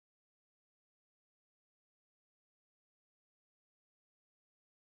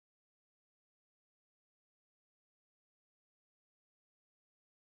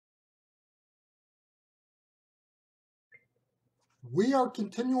We are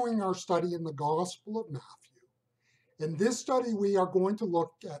continuing our study in the Gospel of Matthew. In this study, we are going to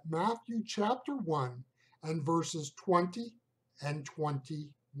look at Matthew chapter 1 and verses 20 and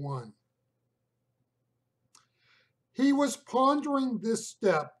 21. He was pondering this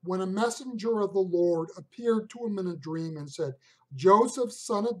step when a messenger of the Lord appeared to him in a dream and said, "Joseph,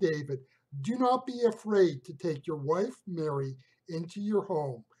 son of David, do not be afraid to take your wife Mary into your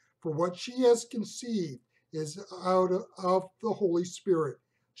home, for what she has conceived is out of the Holy Spirit.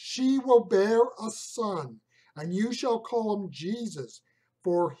 She will bear a son, and you shall call him Jesus,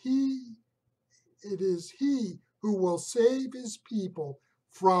 for it is he who will save his people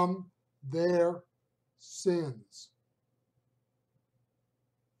from their sins."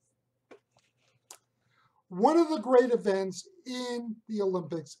 One of the great events in the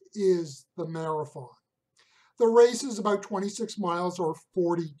Olympics is the marathon. The race is about 26 miles or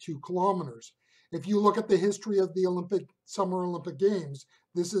 42 kilometers. If you look at the history of the Summer Olympic Games,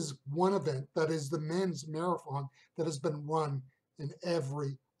 this is one event, that is the men's marathon, that has been run in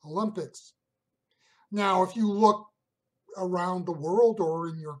every Olympics. Now, if you look around the world or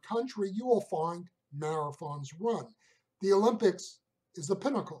in your country, you will find marathons run. The Olympics is the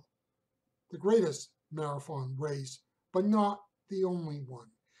pinnacle, the greatest marathon race, but not the only one.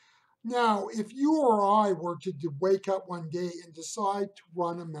 Now, if you or I were to wake up one day and decide to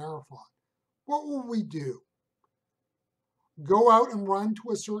run a marathon, what will we do? Go out and run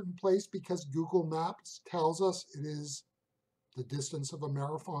to a certain place because Google Maps tells us it is the distance of a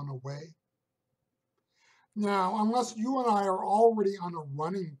marathon away? Now, unless you and I are already on a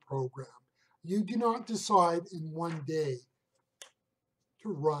running program, you do not decide in one day to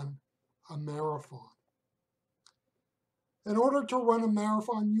run a marathon. In order to run a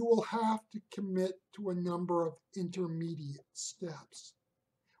marathon, you will have to commit to a number of intermediate steps,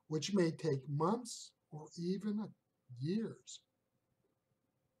 which may take months or even years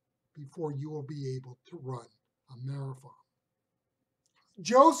before you will be able to run a marathon.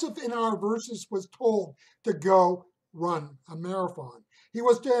 Joseph in our verses was told to go run a marathon. He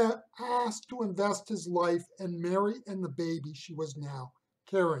was asked to invest his life in Mary and the baby she was now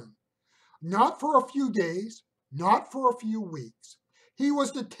carrying. Not for a few days, not for a few weeks. He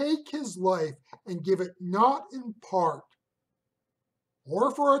was to take his life and give it not in part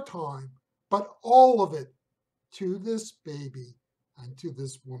or for a time, but all of it to this baby and to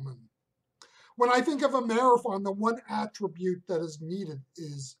this woman. When I think of a marathon, the one attribute that is needed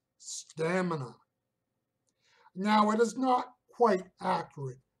is stamina. Now, it is not quite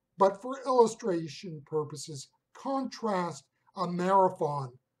accurate, but for illustration purposes, contrast a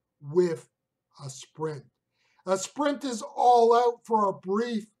marathon with a sprint. A sprint is all out for a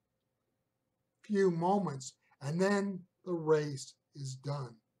brief few moments, and then the race is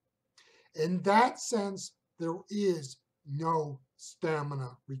done. In that sense, there is no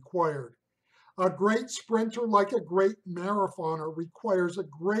stamina required. A great sprinter, like a great marathoner, requires a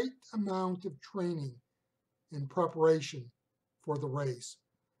great amount of training in preparation for the race.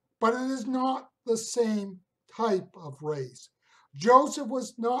 But it is not the same type of race. Joseph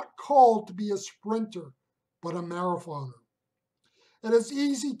was not called to be a sprinter, but a marathoner. It is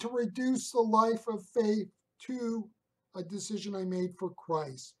easy to reduce the life of faith to a decision I made for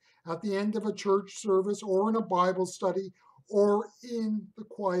Christ at the end of a church service or in a Bible study or in the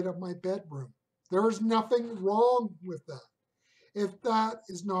quiet of my bedroom. There is nothing wrong with that, if that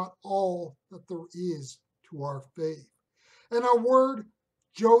is not all that there is to our faith. In a word,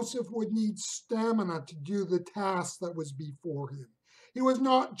 Joseph would need stamina to do the task that was before him. He was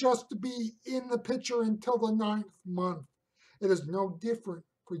not just to be in the picture until the 9th month. It is no different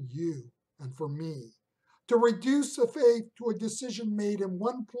for you and for me. To reduce the faith to a decision made in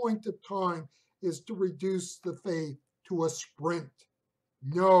one point of time is to reduce the faith to a sprint.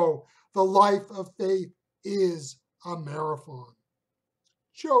 No, the life of faith is a marathon.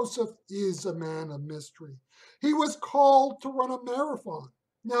 Joseph is a man of mystery. He was called to run a marathon.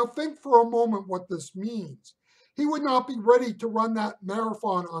 Now think for a moment what this means. He would not be ready to run that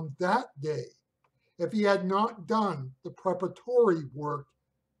marathon on that day if he had not done the preparatory work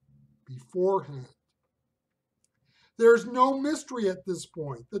beforehand. There's no mystery at this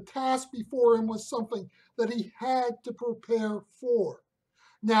point. The task before him was something that he had to prepare for.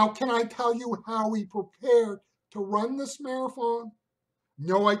 Now, can I tell you how he prepared to run this marathon?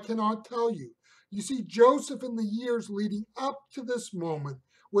 No, I cannot tell you. You see, Joseph, in the years leading up to this moment,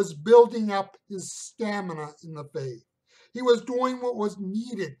 was building up his stamina in the faith. He was doing what was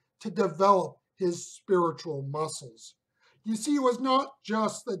needed to develop his spiritual muscles. You see, it was not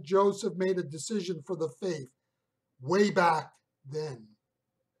just that Joseph made a decision for the faith way back then.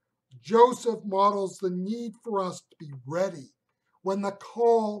 Joseph models the need for us to be ready when the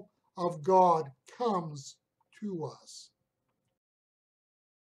call of God comes to us.